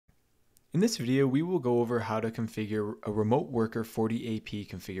In this video, we will go over how to configure a remote worker FortiAP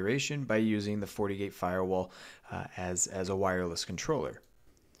configuration by using the FortiGate firewall as a wireless controller.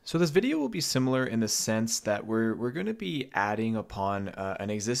 So this video will be similar in the sense that we're going to be adding upon an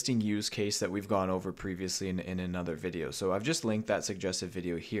existing use case that we've gone over previously in another video. So I've just linked that suggested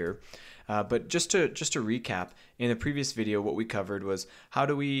video here. But just to recap, in the previous video, what we covered was how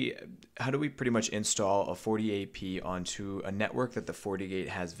do we pretty much install a FortiAP onto a network that the FortiGate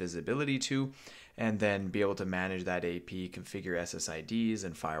has visibility to, and then be able to manage that AP, configure SSIDs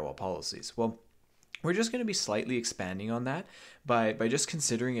and firewall policies. Well, we're just going to be slightly expanding on that by just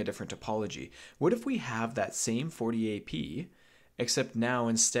considering a different topology. What if we have that same FortiAP, except now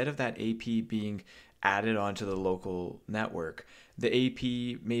instead of that AP being added onto the local network, the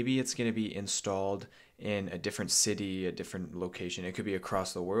AP, maybe it's going to be installed in a different city, a different location. It could be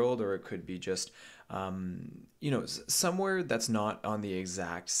across the world, or it could be just somewhere that's not on the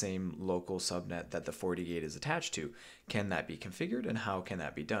exact same local subnet that the FortiGate is attached to. Can that be configured, and how can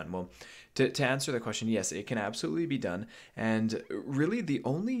that be done? Well, to answer the question, yes, it can absolutely be done. And really the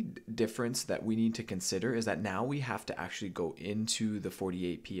only difference that we need to consider is that now we have to actually go into the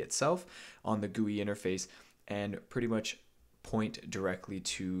FortiAP itself on the GUI interface and pretty much point directly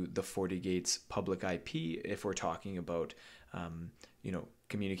to the FortiGate's public IP if we're talking about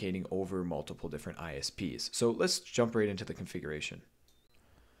communicating over multiple different ISPs. So let's jump right into the configuration.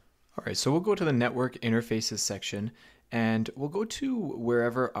 All right, so we'll go to the network interfaces section, and we'll go to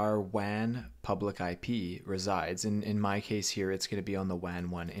wherever our WAN public IP resides. In my case here, it's going to be on the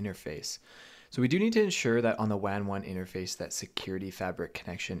WAN 1 interface. So we do need to ensure that on the WAN 1 interface that security fabric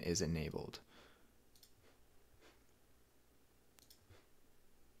connection is enabled.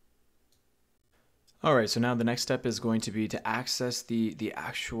 All right, so now the next step is going to be to access the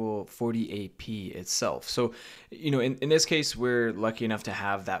actual FortiAP itself. So, in this case, we're lucky enough to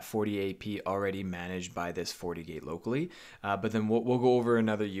have that FortiAP already managed by this FortiGate locally. But then we'll go over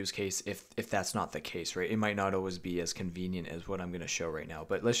another use case if that's not the case, right? It might not always be as convenient as what I'm going to show right now.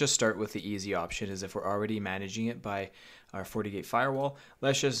 But let's just start with the easy option, is if we're already managing it by our FortiGate firewall,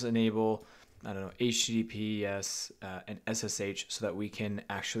 let's just enable HTTPS and SSH so that we can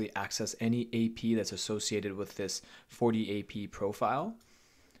actually access any AP that's associated with this FortiAP profile.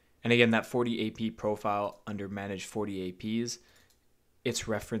 And again, that FortiAP profile under Manage FortiAPs, it's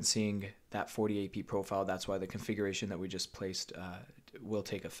referencing that FortiAP profile. That's why the configuration that we just placed will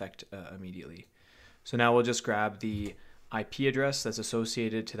take effect immediately. So now we'll just grab the IP address that's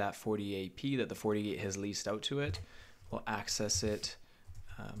associated to that FortiAP that the FortiGate has leased out to it. We'll access it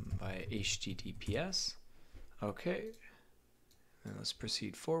by HTTPS. Okay, and let's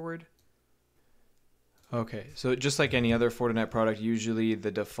proceed forward. Okay, so just like any other Fortinet product, usually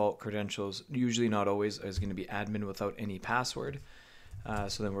the default credentials, usually not always, is going to be admin without any password.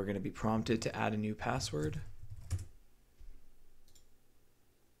 So then we're going to be prompted to add a new password.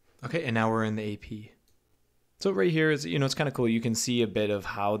 Okay, and now we're in the AP. So right here is, it's kind of cool. You can see a bit of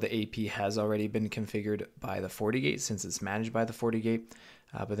how the AP has already been configured by the FortiGate since it's managed by the FortiGate.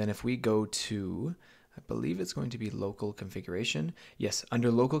 But then if we go to, I believe it's going to be local configuration. Yes, under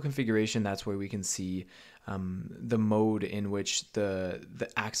local configuration, that's where we can see the mode in which the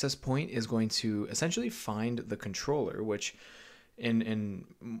access point is going to essentially find the controller, which in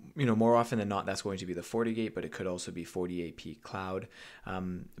more often than not, that's going to be the FortiGate, but it could also be FortiAP Cloud.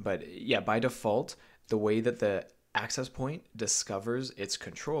 But yeah, by default, the way that the access point discovers its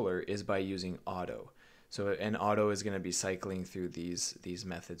controller is by using auto. So an auto is going to be cycling through these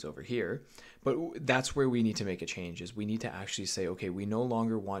methods over here. But that's where we need to make a change, is we need to actually say, okay, we no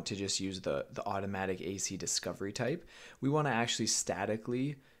longer want to just use the automatic AC discovery type. We want to actually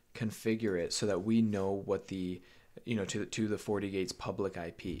statically configure it so that we know what the to the FortiGate's public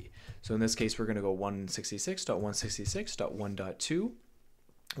IP. So in this case, we're going to go 166.166.1.2.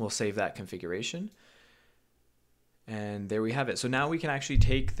 We'll save that configuration. And there we have it. So now we can actually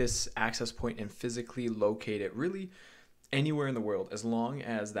take this access point and physically locate it really anywhere in the world, as long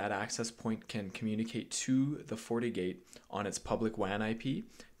as that access point can communicate to the FortiGate on its public WAN IP.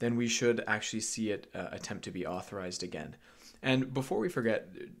 Then we should actually see it attempt to be authorized again. And before we forget,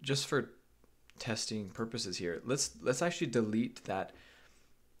 just for testing purposes here, let's actually delete that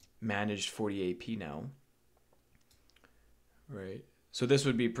managed FortiAP now. Right. So this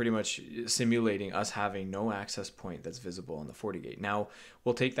would be pretty much simulating us having no access point that's visible on the FortiGate. Now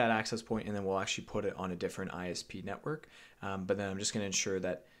we'll take that access point and then we'll actually put it on a different ISP network. But then I'm just going to ensure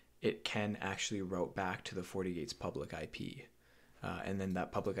that it can actually route back to the FortiGate's public IP. And then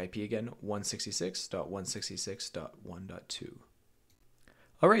that public IP again, 166.166.1.2.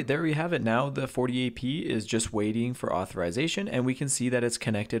 All right, there we have it. Now the FortiAP is just waiting for authorization, and we can see that it's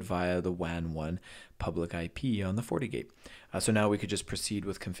connected via the WAN 1 public IP on the FortiGate. So now we could just proceed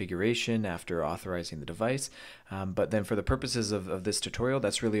with configuration after authorizing the device. But then for the purposes of this tutorial,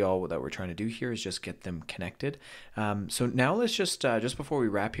 that's really all that we're trying to do here is just get them connected. So now let's just before we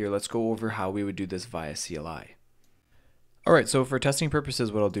wrap here, let's go over how we would do this via CLI. All right, so for testing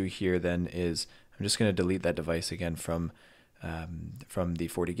purposes, what I'll do here then is I'm just going to delete that device again from the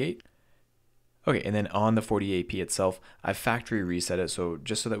FortiGate. Okay, and then on the FortiAP itself, I've factory reset it, so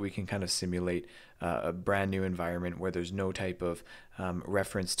just so that we can kind of simulate a brand new environment where there's no type of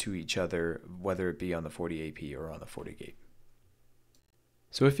reference to each other, whether it be on the FortiAP or on the FortiGate.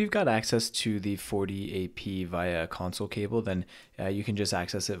 So if you've got access to the FortiAP via a console cable, then you can just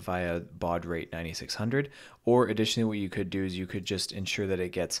access it via baud rate 9600. Or additionally, what you could do is you could just ensure that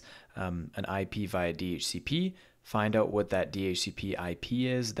it gets an IP via DHCP, find out what that DHCP IP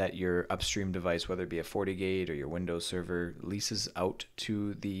is that your upstream device, whether it be a FortiGate or your Windows server, leases out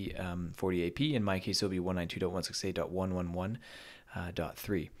to the FortiAP. In my case, it'll be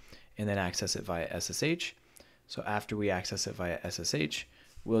 192.168.111.3, and then access it via SSH. So after we access it via SSH,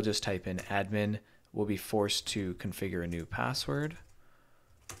 we'll just type in admin. We'll be forced to configure a new password.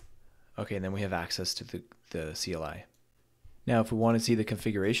 Okay, and then we have access to the CLI. Now, if we want to see the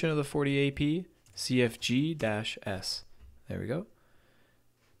configuration of the FortiAP, CFG-S. There we go.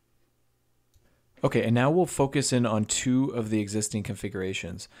 Okay, and now we'll focus in on two of the existing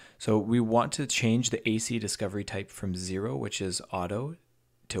configurations. So we want to change the AC discovery type from 0, which is auto,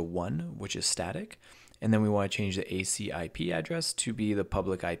 to 1, which is static. And then we want to change the AC IP address to be the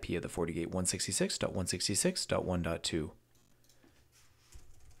public IP of the FortiGate 166.166.1.2.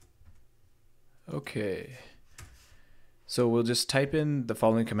 Okay. So we'll just type in the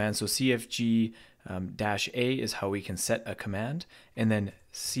following command. So CFG -A is how we can set a command, and then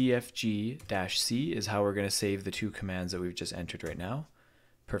CFG-C is how we're going to save the two commands that we've just entered right now.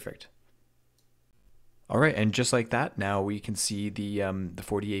 Perfect. All right, and just like that, now we can see the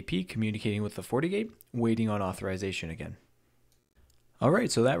FortiAP communicating with the FortiGate, waiting on authorization again. All right,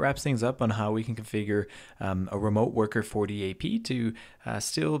 so that wraps things up on how we can configure a remote worker FortiAP to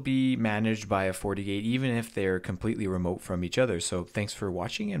still be managed by a FortiGate, even if they're completely remote from each other. So thanks for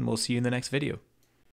watching, and we'll see you in the next video.